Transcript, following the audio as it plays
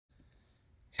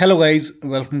Hello guys,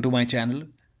 welcome to my channel.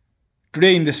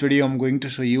 Today in this video I'm going to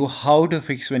show you how to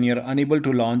fix when you're unable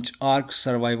to launch ARK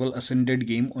Survival Ascended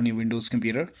game on your Windows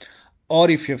computer or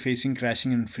if you're facing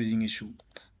crashing and freezing issue.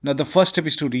 Now the first step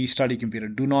is to restart your computer.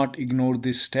 Do not ignore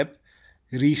this step.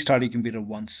 Restart your computer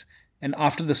once and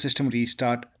after the system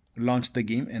restart, launch the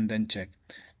game and then check.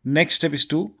 Next step is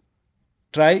to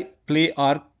try play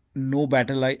ARK no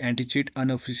BattlEye AntiCheat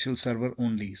unofficial server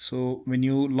only. So when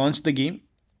you launch the game,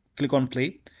 click on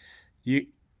play.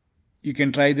 You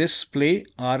can try this play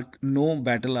ARK no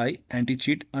BattlEye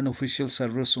AntiCheat unofficial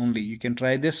servers only. You can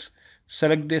try this,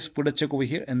 select this, put a check over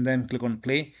here and then click on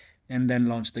play and then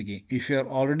launch the game. If you are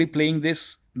already playing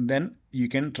this, then you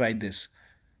can try this.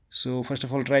 So first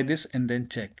of all try this and then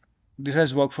check. This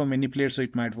has worked for many players, so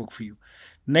it might work for you.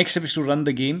 Next step is to run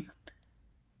the game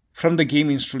from the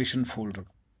game installation folder.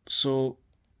 So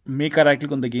make a right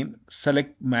click on the game,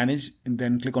 select manage and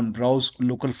then click on browse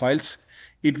local files.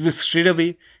 It will straight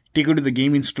away take you to the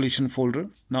game installation folder.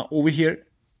 Now over here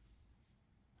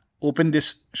open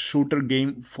this shooter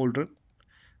game folder,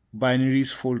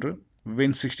 binaries folder,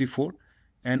 win64,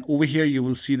 and over here you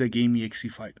will see the game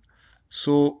exe file.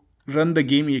 So run the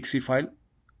game exe file.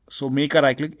 So make a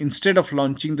right click. Instead of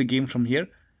launching the game from here,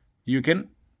 you can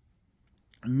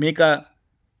make a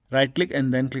right click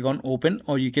and then click on open,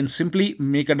 or you can simply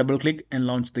make a double click and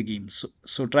launch the game.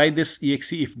 So try this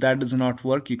exe. If that does not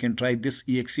work, you can try this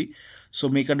exe. So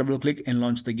make a double click and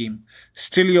launch the game.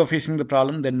 Still you're facing the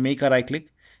problem, then make a right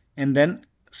click and then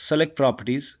select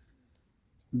properties,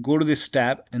 go to this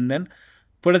tab and then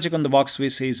put a check on the box where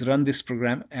it says run this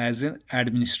program as an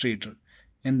administrator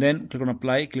and then click on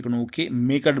apply, click on OK,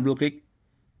 make a double click,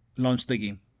 launch the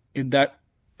game. If that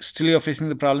still you're facing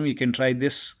the problem, you can try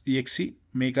this exe,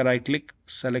 make a right click,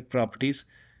 select properties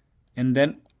and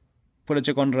then put a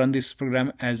check on run this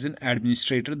program as an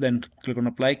administrator, then click on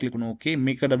apply, click on OK,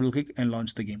 make a double click and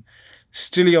launch the game.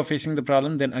 Still you're facing the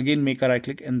problem, then again make a right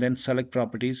click and then select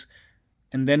properties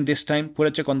and then this time put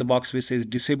a check on the box which says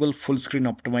disable full screen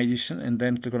optimization and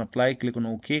then click on apply, click on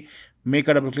OK, make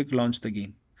a double click, launch the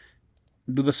game.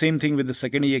 Do the same thing with the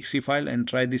second exe file and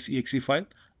try this exe file,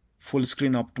 full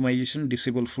screen optimization,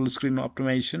 disable full screen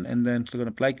optimization and then click on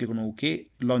apply, click on OK,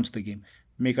 launch the game,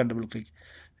 make a double click.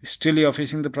 Still you are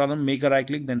facing the problem, make a right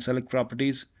click, then select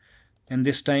properties and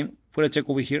this time put a check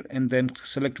over here and then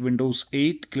select Windows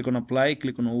 8, click on apply,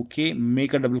 click on OK,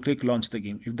 make a double click, launch the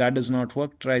game. If that does not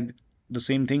work, try the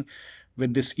same thing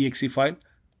with this exe file.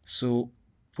 So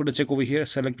put a check over here,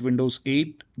 select Windows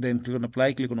 8, then click on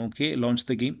apply, click on OK, launch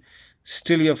the game.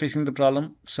 Still you are facing the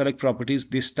problem, select properties,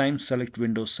 this time select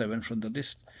Windows 7 from the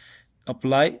list,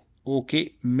 apply,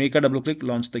 OK, make a double click,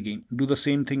 launch the game. Do the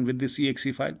same thing with this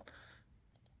exe file,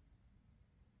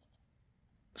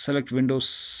 select Windows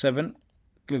 7,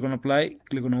 click on apply,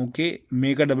 click on OK,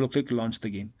 make a double click, launch the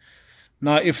game.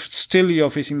 Now if still you are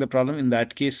facing the problem, in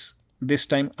that case this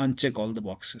time uncheck all the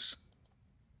boxes.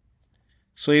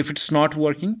 So if it's not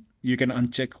working, you can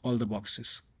uncheck all the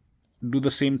boxes. Do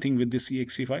the same thing with this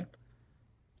exe file,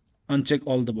 uncheck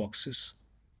all the boxes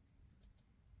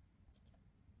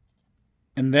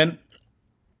and then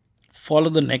follow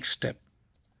the next step.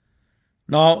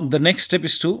 Now the next step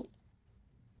is to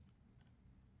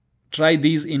try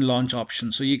these in launch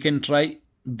options. So you can try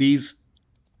these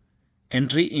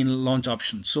entry in launch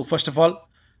options. So first of all,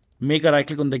 make a right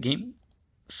click on the game,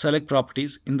 select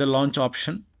properties, in the launch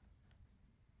option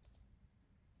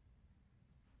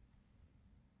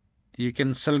you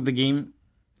can select the game.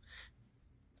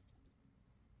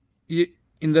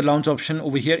 In the launch option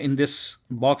over here in this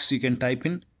box you can type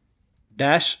in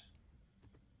dash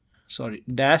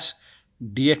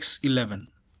dx11.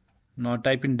 Now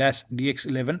type in dash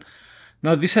dx11.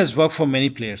 Now this has worked for many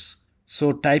players.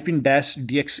 So type in dash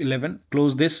dx11,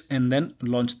 close this and then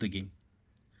launch the game.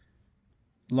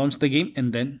 Launch the game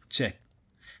and then check.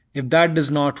 If that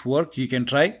does not work, you can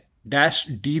try dash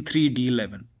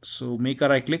d3d11. So make a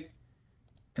right click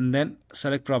and then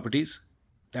select properties,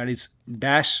 that is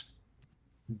dash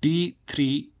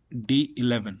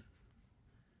d3d11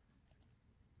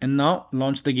 and now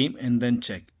launch the game and then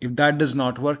check. If that does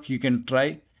not work, you can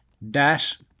try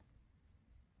dash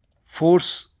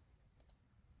force,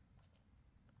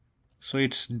 so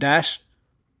it's dash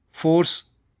force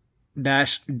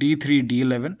dash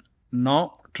d3d11.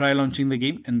 Now try launching the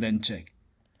game and then check.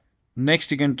 Next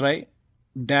you can try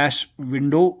dash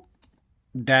window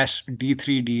dash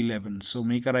d3d11. So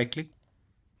make a right click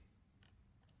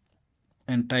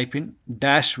and type in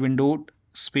dash window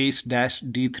space dash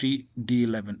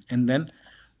d3d11 and then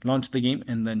launch the game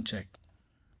and then check.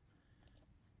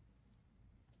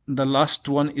 The last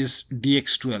one is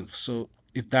dx12. So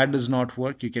If that does not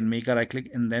work, you can make a right click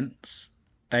and then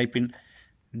type in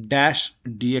dash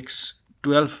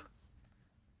dx12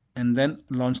 and then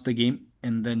launch the game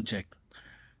and then check.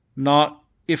 Now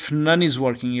if none is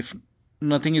working, if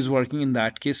nothing is working, in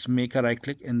that case make a right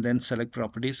click and then select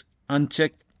properties,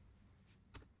 uncheck,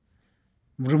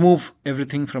 remove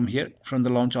everything from here from the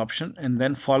launch option, and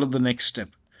then follow the next step.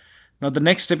 Now the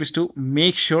next step is to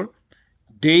make sure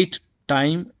date,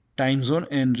 time, time zone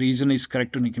and region is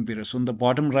correct on your computer. So on the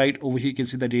bottom right over here you can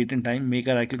see the date and time. Make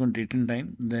a right click on date and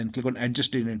time, then click on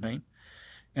adjust date and time,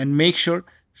 and make sure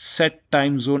set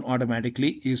time zone automatically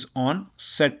is on,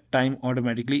 set time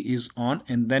automatically is on,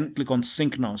 and then click on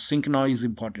sync now. Sync now is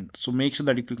important, so make sure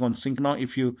that you click on sync now.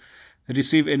 If you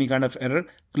receive any kind of error,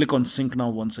 click on sync now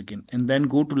once again, and then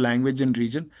go to language and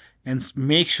region and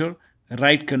make sure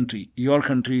right country, your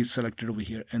country is selected over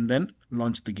here, and then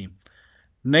launch the game.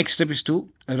 Next step is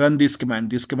to run this command.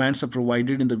 These commands are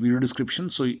provided in the video description,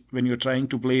 so when you're trying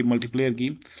to play multiplayer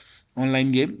game,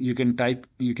 online game, you can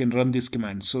run this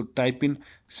command. So type in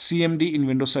cmd in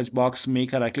Windows search box,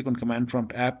 make a right click on command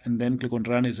prompt app, and then click on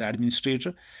run as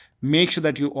administrator. Make sure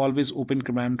that you always open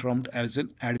command prompt as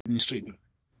an administrator.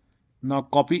 Now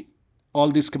copy all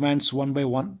these commands one by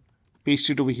one, paste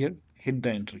it over here, hit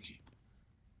the enter key.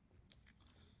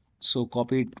 So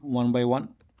copy it one by one,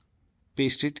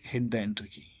 paste it, hit the enter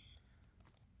key.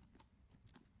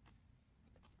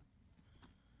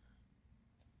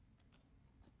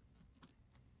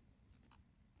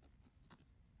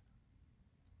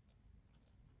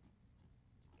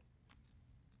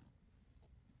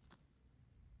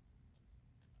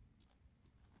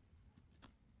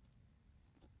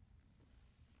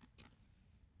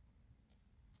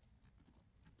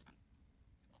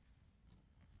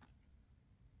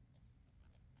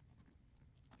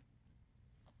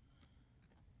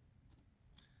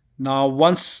 Now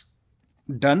once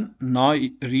done, now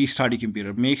restart your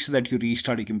computer. Make sure that you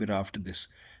restart your computer after this.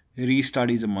 Restart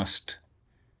is a must.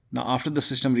 Now after the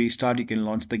system restart, you can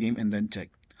launch the game and then check.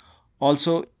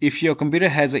 Also, if your computer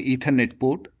has an Ethernet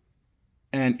port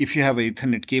and if you have an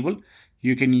Ethernet cable,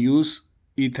 you can use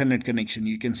Ethernet connection.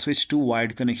 You can switch to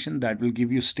wired connection. That will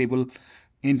give you stable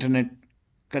internet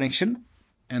connection,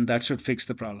 and that should fix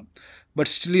the problem. But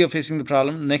still you're facing the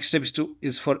problem. Next step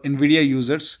is for NVIDIA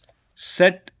users,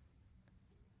 set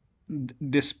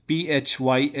this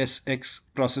PhysX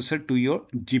processor to your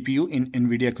GPU in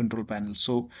NVIDIA Control Panel.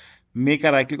 So make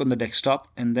a right click on the desktop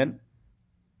and then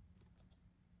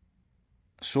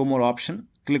show more option,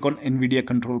 click on NVIDIA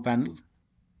Control Panel.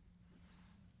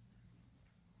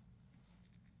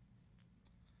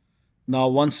 Now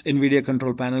once NVIDIA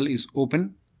Control Panel is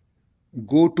open,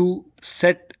 go to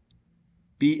set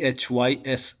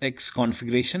PhysX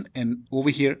configuration, and over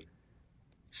here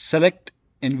select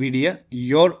NVIDIA,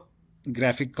 your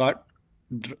graphic card,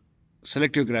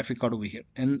 select your graphic card over here,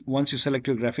 and once you select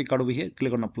your graphic card over here,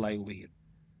 click on apply over here.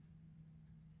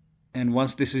 And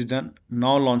once this is done,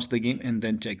 now launch the game and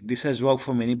then check. This has worked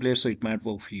for many players, so it might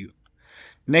work for you.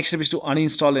 Next step is to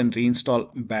uninstall and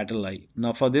reinstall BattlEye.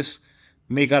 Now for this,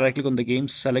 make a right click on the game,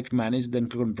 select manage, then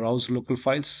click on browse local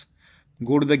files,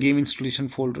 go to the game installation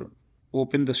folder,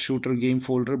 open the shooter game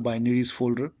folder, binaries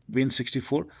folder,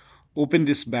 Win64, open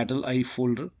this BattlEye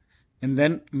folder, and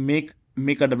then make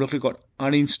a double click on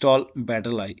uninstall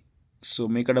BattlEye. So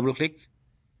make a double click,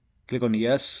 click on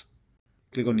yes,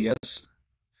 click on yes,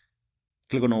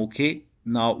 click on OK.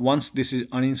 Now once this is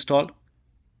uninstalled,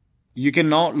 you can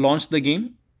now launch the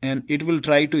game and it will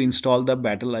try to install the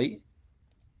BattlEye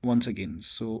once again.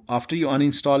 So after you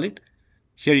uninstall it,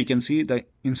 here you can see the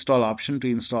install option to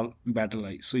install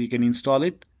BattlEye. So you can install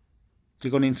it,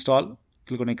 click on install,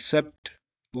 click on accept,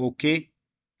 OK,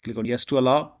 click on yes to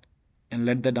allow, and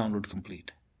let the download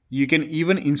complete. You can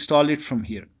even install it from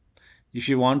here. If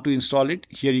you want to install it,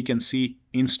 here you can see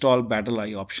install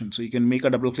BattlEye option. So you can make a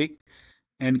double click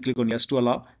and click on yes to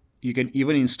allow. You can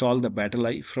even install the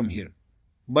BattlEye from here.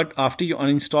 But after you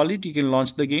uninstall it, you can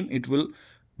launch the game. It will,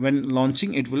 when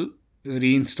launching, it will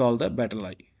reinstall the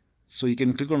BattlEye. So you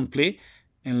can click on play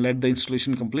and let the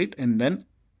installation complete and then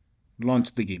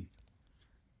launch the game.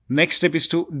 Next step is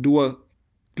to do a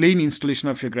clean installation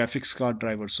of your graphics card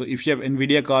driver. So if you have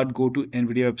NVIDIA card, go to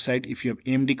NVIDIA website. If you have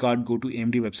AMD card, go to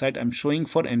AMD website. I'm showing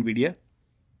for NVIDIA.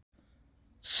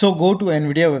 So go to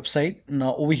NVIDIA website.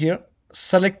 Now over here,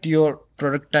 select your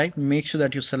product type. Make sure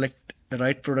that you select the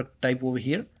right product type over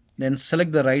here. Then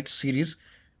select the right series.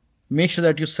 Make sure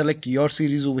that you select your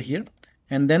series over here,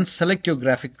 and then select your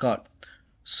graphic card.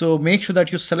 So make sure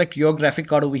that you select your graphic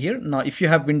card over here. Now if you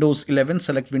have Windows 11,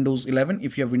 select Windows 11.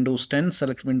 If you have Windows 10,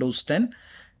 select Windows 10,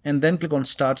 and then click on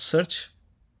start search.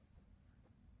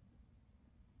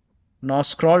 Now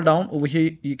scroll down over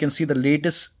here, you can see the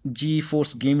latest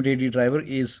GeForce Game Ready driver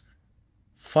is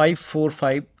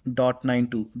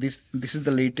 545.92. This is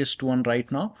the latest one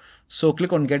right now. So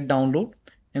click on get download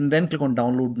and then click on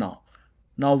download now.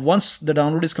 Now once the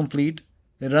download is complete,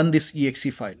 run this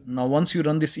exe file. Now once you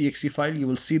run this exe file, you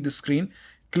will see the screen.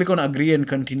 Click on agree and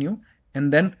continue,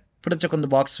 and then put a check on the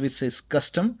box which says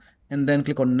custom, and then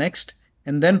click on next,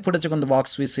 and then put a check on the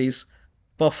box which says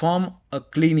perform a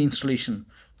clean installation.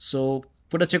 So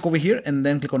put a check over here and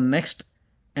then click on next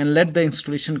and let the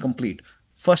installation complete.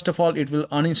 First of all, it will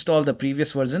uninstall the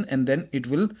previous version and then it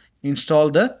will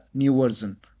install the new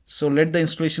version. So let the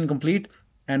installation complete,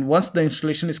 and once the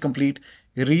installation is complete,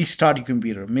 restart your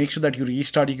computer. Make sure that you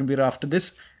restart your computer after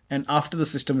this, and after the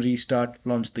system restart,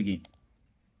 launch the game.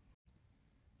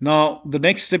 Now the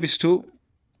next step is to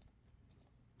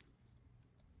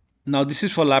Now this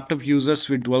is for laptop users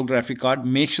with dual graphic card.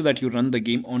 Make sure that you run the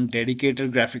game on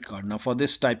dedicated graphic card. Now for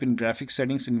this, type in graphic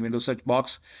settings in Windows search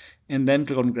box and then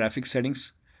click on graphic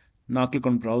settings. Now click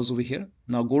on browse over here.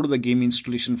 Now go to the game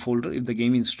installation folder. If the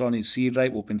game installed is C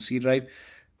drive, open C drive.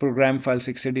 Program files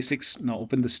x86. Now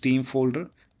open the Steam folder.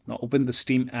 Now open the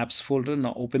Steam apps folder.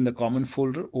 Now open the common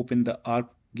folder. Open the ARK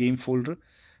game folder.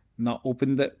 Now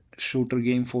open the shooter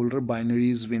game folder,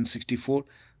 binaries win64.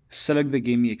 Select the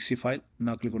game exe file.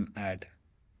 Now click on add.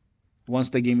 Once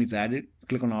the game is added,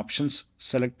 click on options,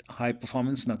 select high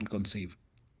performance. Now click on save.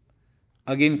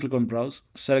 Again click on browse,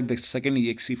 select the second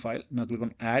exe file. Now click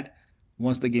on add.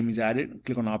 Once the game is added,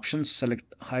 click on options, select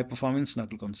high performance. Now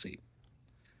click on save.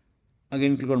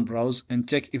 Again click on browse and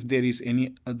check if there is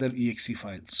any other exe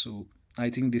file. So I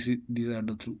think these are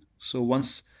the two. So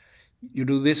once you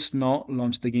do this, now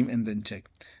launch the game and then check.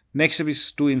 Next step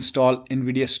is to install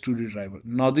NVIDIA Studio Driver.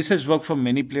 Now this has worked for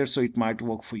many players, so it might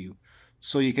work for you.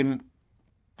 So you can,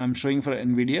 I'm showing for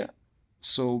NVIDIA.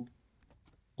 So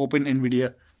open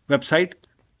NVIDIA website.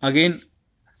 Again,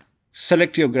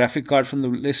 select your graphic card from the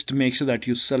list. Make sure that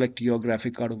you select your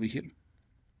graphic card over here.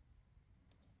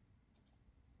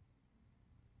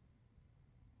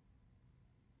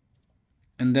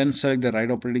 And then select the right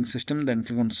operating system. Then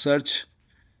click on search.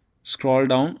 Scroll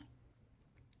down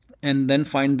and then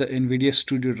find the NVIDIA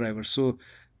Studio Driver. So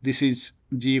this is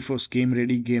GeForce Game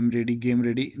Ready, Game Ready, Game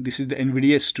Ready. This is the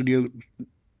NVIDIA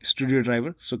Studio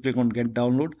Driver. So click on Get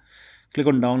Download. Click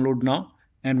on Download now.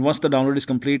 And once the download is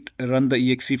complete, run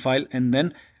the exe file and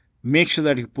then make sure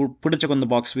that you put a check on the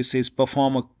box which says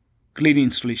perform a clean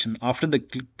installation. After the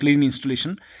clean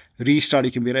installation, restart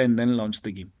your computer and then launch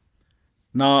the game.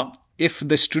 Now, if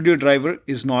the Studio Driver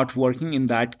is not working, in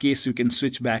that case, you can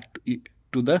switch back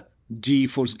to the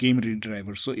GeForce Game Ready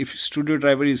driver. So if Studio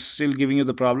Driver is still giving you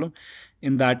the problem,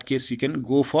 in that case you can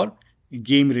go for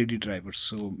Game Ready driver.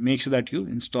 So make sure that you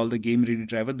install the Game Ready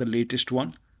driver, the latest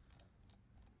one.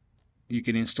 You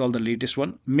can install the latest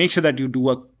one. Make sure that you do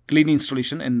a clean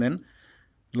installation and then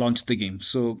launch the game.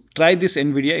 So try this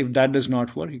NVIDIA. If that does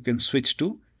not work, you can switch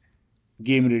to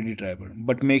Game Ready driver,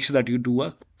 but make sure that you do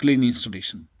a clean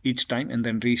installation each time and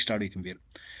then restart your computer.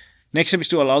 Next step is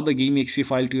to allow the game exe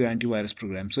file to your antivirus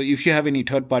program. So if you have any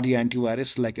third-party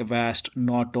antivirus like Avast,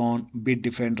 Norton,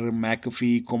 Bitdefender,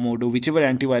 McAfee, Komodo, whichever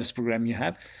antivirus program you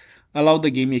have, allow the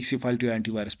game exe file to your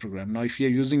antivirus program. Now if you're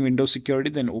using Windows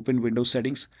security, then open Windows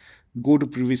settings, go to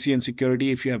privacy and security.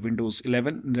 If you have Windows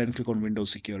 11, then click on Windows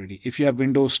security. If you have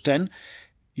Windows 10,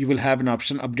 you will have an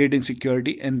option update in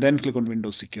security and then click on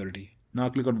Windows security. Now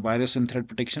click on virus and threat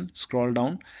protection, scroll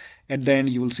down. At the end,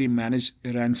 you will see manage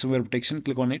ransomware protection.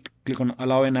 Click on it. Click on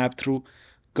allow an app through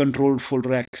controlled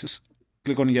folder access.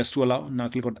 Click on yes to allow. Now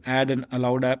click on add an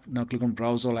allowed app. Now click on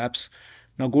browse all apps.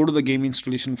 Now go to the game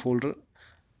installation folder.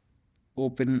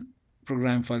 Open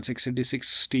program files x86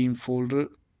 Steam folder.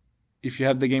 If you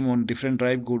have the game on different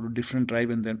drive, go to different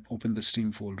drive and then open the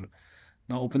Steam folder.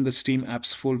 Now open the Steam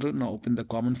apps folder. Now open the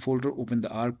common folder. Open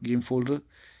the ARK game folder.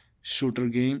 Shooter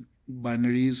game,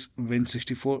 binaries,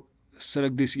 win64.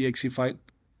 Select this exe file.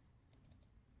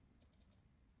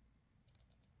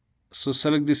 So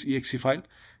select this exe file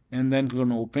and then click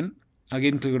on open.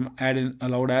 Again click on add an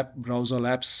allowed app, browse all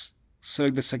apps.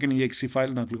 Select the second exe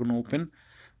file. Now click on open.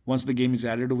 Once the game is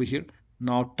added over here,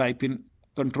 now type in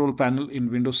control panel in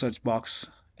Windows search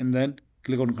box and then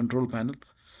click on control panel.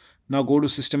 Now go to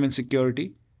system and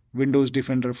security, Windows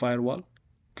Defender firewall.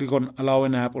 Click on allow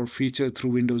an app or feature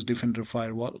through Windows Defender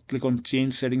firewall. Click on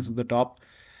change settings at the top.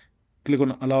 Click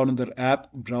on allow another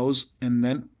app, browse, and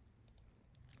then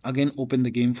again open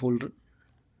the game folder.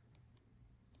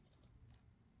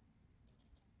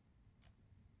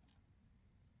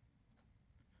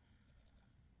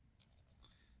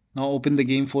 Now open the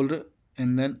game folder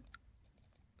and then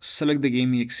select the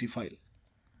game exe file.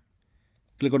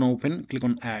 click on open, click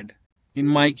on add. In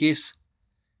my case,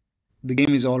 the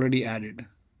game is already added.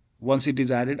 Once it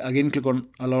is added, again click on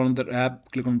allow on the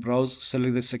app, click on browse,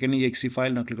 select the second exe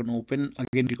file, now click on open,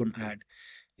 again click on add.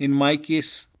 In my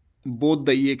case, both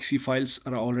the exe files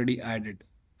are already added.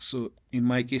 So in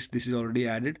my case, this is already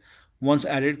added. Once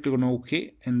added, click on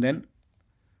OK and then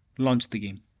launch the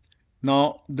game.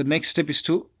 Now the next step is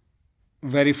to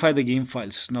verify the game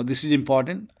files. Now this is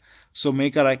important. So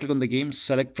make a right click on the game,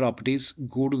 select properties,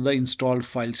 go to the installed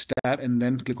files tab and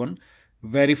then click on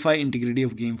verify integrity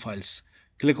of game files.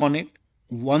 Click on it.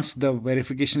 Once the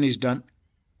verification is done,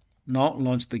 now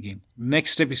launch the game.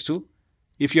 Next step is to,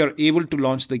 if you are able to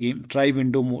launch the game, try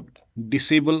window mode,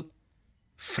 disable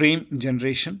frame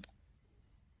generation,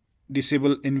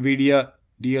 disable NVIDIA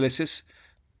DLSS,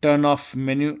 turn off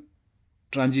menu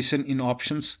transition in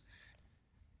options,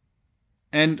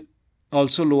 and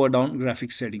also lower down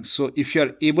graphics settings. So if you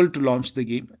are able to launch the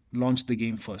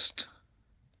game first.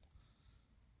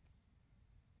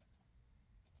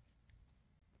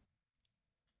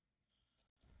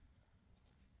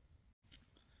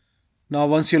 Now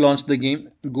once you launch the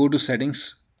game, go to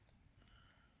settings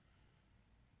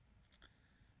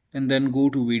and then go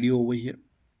to video over here,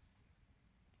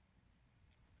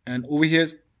 and over here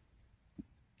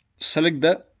select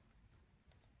the,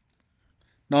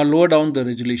 now lower down the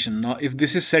resolution. Now if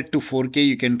this is set to 4K,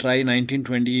 you can try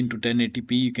 1920 into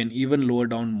 1080p. You can even lower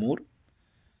down more.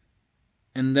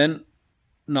 And then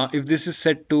now if this is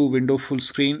set to window full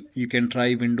screen, you can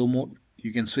try window mode.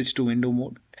 You can switch to window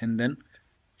mode and then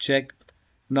check.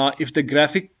 Now if the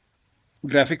graphics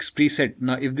preset,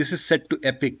 now if this is set to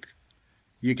epic,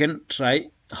 you can try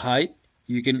high.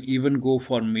 You can even go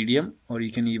for medium, or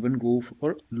you can even go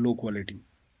for low quality.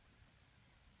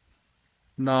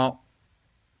 Now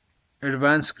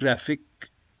advanced graphic,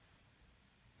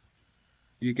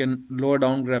 you can lower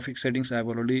down graphic settings. I've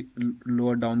already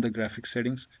lowered down the graphic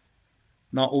settings.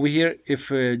 Now over here, if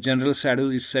general shadow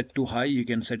is set to high, you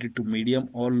can set it to medium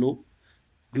or low.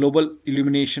 Global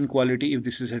illumination quality, if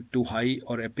this is set to high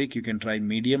or epic, you can try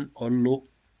medium or low.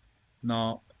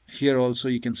 Now here also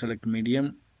you can select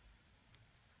medium.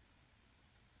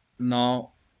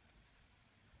 Now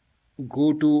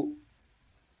go to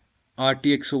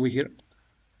RTX over here.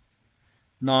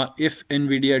 Now if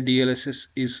NVIDIA DLSS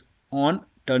is on,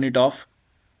 turn it off.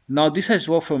 Now this has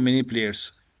worked for many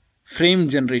players. Frame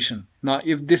generation, now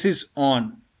if this is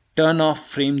on, turn off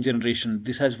frame generation.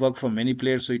 This has worked for many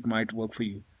players, so it might work for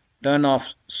you. Turn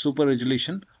off super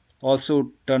resolution,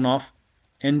 also turn off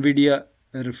NVIDIA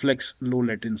reflex low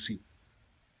latency.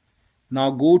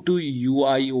 Now go to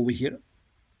UI over here,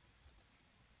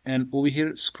 and over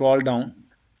here scroll down.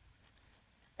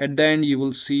 At the end you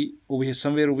will see over here,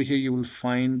 somewhere over here you will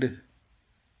find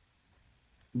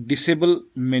disable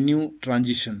menu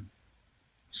transition.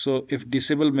 So if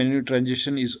disable menu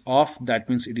transition is off, that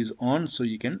means it is on, so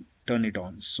you can turn it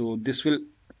on. So this will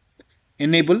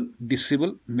enable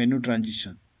disable menu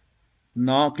transition.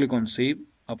 Now click on save,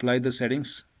 apply the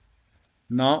settings.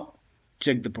 Now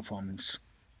check the performance.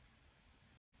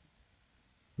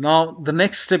 Now the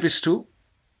next step is to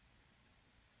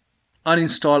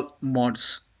uninstall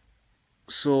mods.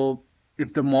 So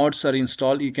if the mods are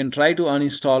installed, you can try to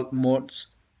uninstall mods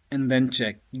and then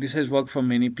check. This has worked for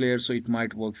many players, so it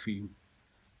might work for you.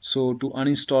 So to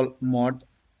uninstall mod,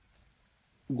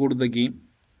 go to the game.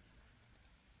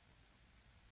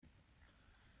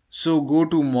 So go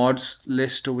to mods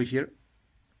list over here,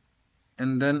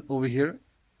 and then over here,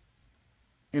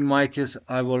 in my case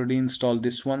I've already installed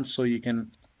this one, so you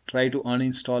can try to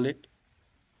uninstall it.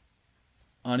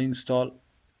 Uninstall.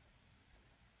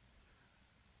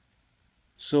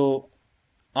 So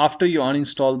after you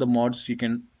uninstall the mods, you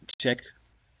can check.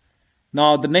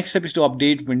 Now the next step is to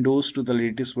update Windows to the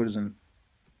latest version.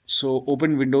 So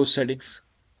open Windows settings,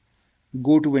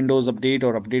 go to Windows Update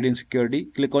or Update in Security,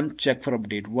 click on check for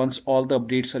update. Once all the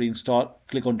updates are installed,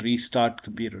 click on restart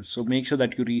computer. So make sure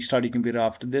that you restart your computer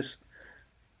after this,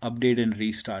 update and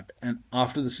restart, and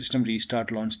after the system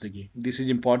restart, launch the game. This is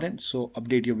important, so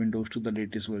update your Windows to the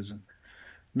latest version.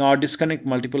 Now disconnect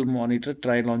multiple monitor,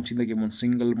 try launching the game on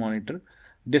single monitor.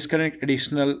 Disconnect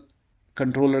additional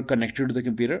controller connected to the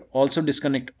computer. Also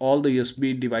disconnect all the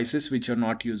USB devices which you're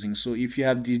not using. So if you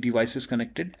have these devices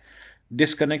connected,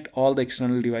 disconnect all the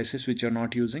external devices which you're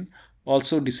not using.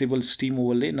 Also disable Steam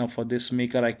overlay. Now for this,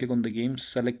 make a right click on the game,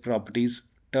 select properties,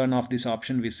 turn off this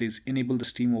option which says enable the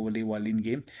Steam overlay while in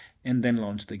game, and then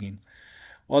launch the game.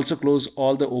 Also close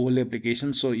all the overlay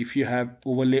applications. So if you have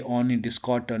overlay on in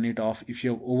Discord, turn it off. If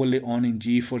you have overlay on in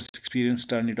GeForce Experience,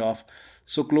 turn it off.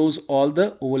 So close all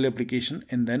the overlay application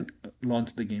and then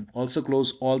launch the game. Also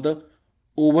close all the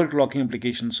overclocking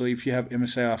application. So if you have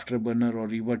MSI Afterburner or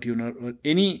RivaTuner or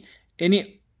any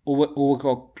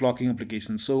overclocking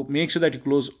application, so make sure that you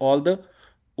close all the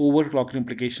overclocking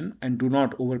application and do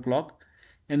not overclock,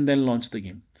 and then launch the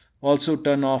game. Also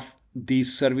turn off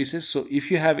these services. So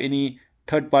if you have any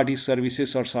third-party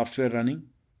services or software running,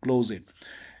 close it,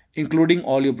 including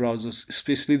all your browsers,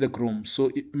 especially the Chrome.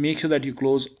 So make sure that you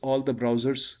close all the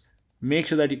browsers. Make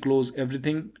sure that you close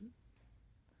everything.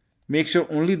 Make sure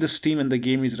only the Steam and the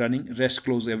game is running. Rest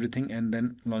close everything and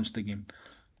then launch the game.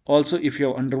 Also, if you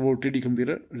have undervolted your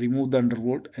computer, remove the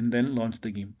undervolt and then launch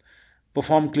the game.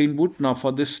 Perform clean boot. Now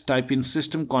for this, type in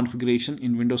system configuration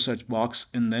in Windows search box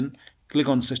and then click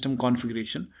on system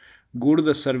configuration. Go to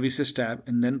the services tab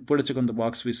and then put a check on the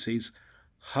box which says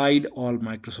hide all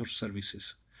Microsoft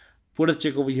services. Put a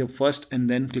check over here first and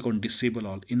then click on disable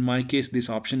all. In my case, this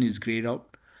option is grayed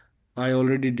out. I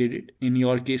already did it. In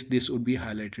your case, this would be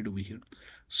highlighted over here.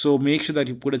 So make sure that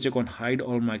you put a check on hide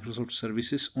all Microsoft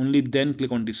services. Only then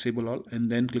click on disable all and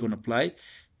then click on apply.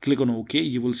 Click on OK.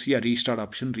 You will see a restart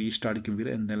option, restart your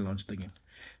computer and then launch the game.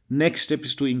 Next step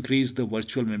is to increase the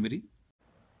virtual memory.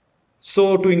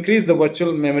 So to increase the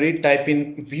virtual memory, type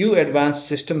in View Advanced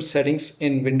System Settings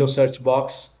in Windows search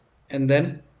box and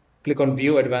then click on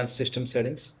View Advanced System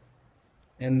Settings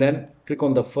and then click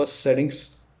on the first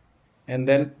settings and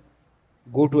then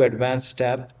go to Advanced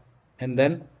tab and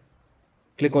then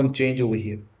click on Change over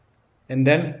here and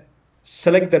then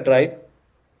select the drive.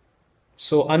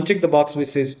 So uncheck the box which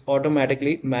says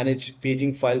automatically manage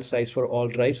paging file size for all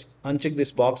drives. Uncheck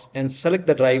this box and select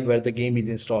the drive where the game is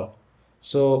installed.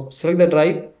 So select the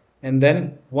drive and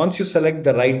then once you select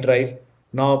the right drive,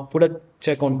 now put a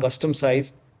check on custom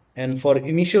size, and for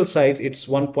initial size it's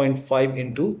 1.5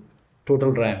 into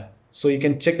total RAM. So you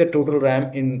can check the total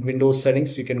RAM in Windows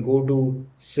settings. You can go to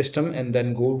system and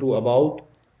then go to about,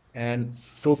 and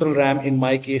total RAM in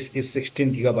my case is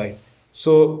 16 GB.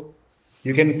 So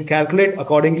you can calculate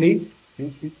accordingly.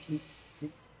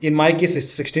 In my case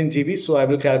it's 16 GB, so I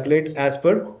will calculate as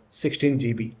per 16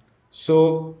 GB.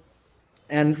 So,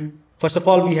 and first of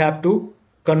all we have to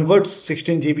convert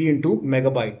 16 GB into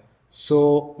megabyte.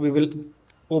 So we will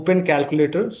open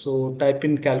calculator. So type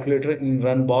in calculator in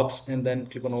run box and then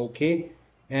click on OK,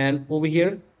 and over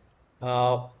here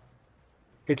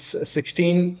it's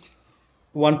 16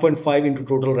 1.5 into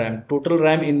total RAM. Total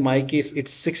RAM in my case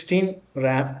it's 16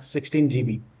 RAM 16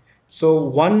 GB. So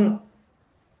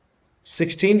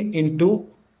 116 into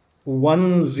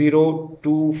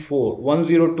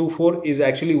 1024 is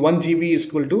actually 1 GB is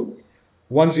equal to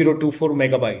 1024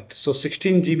 megabyte. So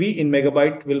 16 GB in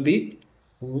megabyte will be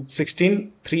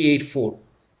 16384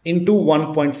 into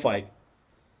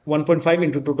 1.5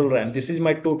 into total RAM. This is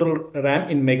my total RAM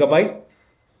in megabyte.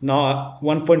 Now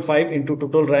 1.5 into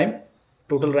total RAM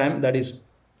that is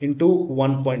into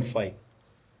 1.5.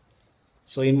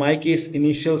 So in my case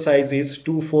initial size is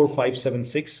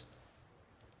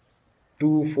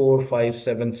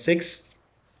 24576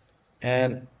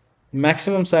 and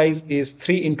maximum size is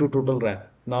 3 into total RAM.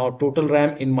 Now total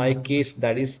RAM in my case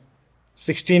that is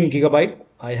 16 GB.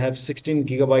 I have 16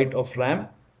 GB of RAM.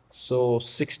 So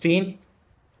 16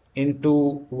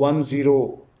 into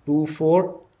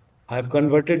 1024, I have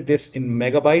converted this in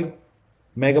megabyte.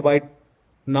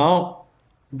 Now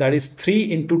that is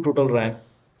 3 into total RAM.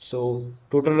 So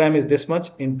total RAM is this much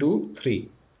into 3,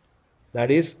 that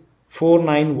is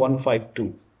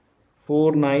 49152.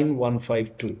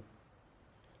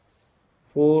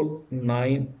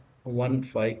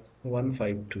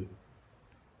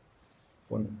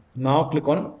 Now click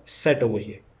on set over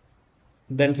here,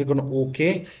 then click on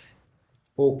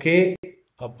OK,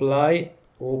 apply,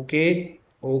 OK.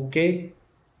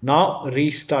 Now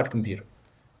restart computer.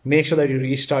 Make sure that you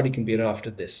restart your computer after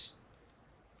this.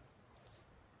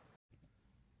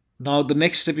 Now the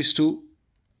next step is to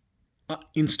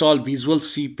install Visual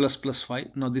C++ file.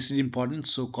 Now this is important,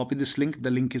 so copy this link. The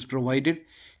link is provided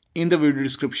in the video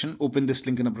description. Open this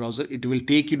link in a browser. It will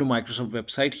take you to Microsoft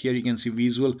website. Here you can see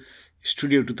Visual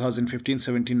Studio 2015,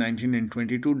 17, 19 and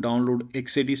 22. Download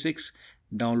x86,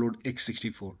 download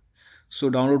x64. So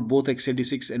download both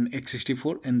x86 and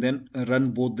x64 and then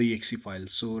run both the exe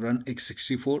files. So run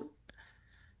x64.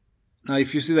 Now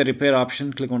if you see the repair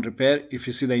option, click on repair. If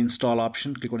you see the install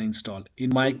option, click on install. In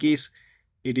my case,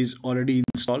 it is already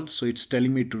installed, so it's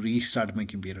telling me to restart my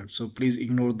computer. So please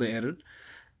ignore the error.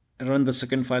 Run the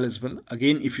second file as well.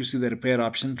 Again, if you see the repair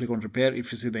option, click on repair.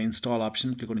 If you see the install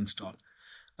option, click on install.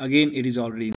 Again, it is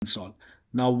already installed.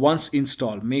 Now once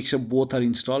installed, make sure both are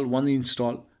installed.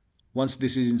 Once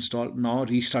this is installed, now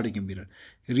restart your computer.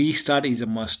 Restart is a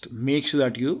must. Make sure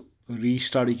that you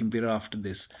restart your computer after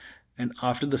this. and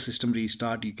after the system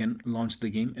restart you can launch the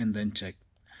game and then check.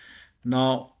 Now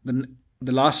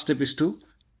the last step is to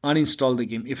uninstall the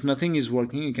game. If nothing is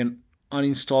working, you can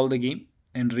uninstall the game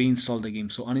and reinstall the game.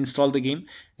 So uninstall the game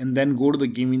and then go to the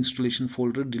game installation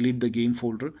folder, delete the game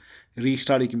folder,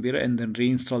 restart your computer, and then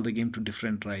reinstall the game to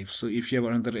different drives. So if you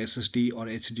have another SSD or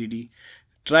HDD,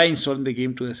 try installing the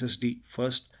game to SSD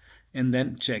first and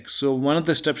then check. So one of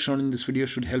the steps shown in this video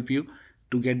should help you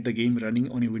to get the game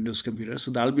running on your Windows computer.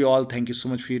 So that'll be all. Thank you so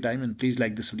much for your time, and please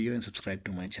like this video and subscribe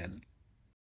to my channel.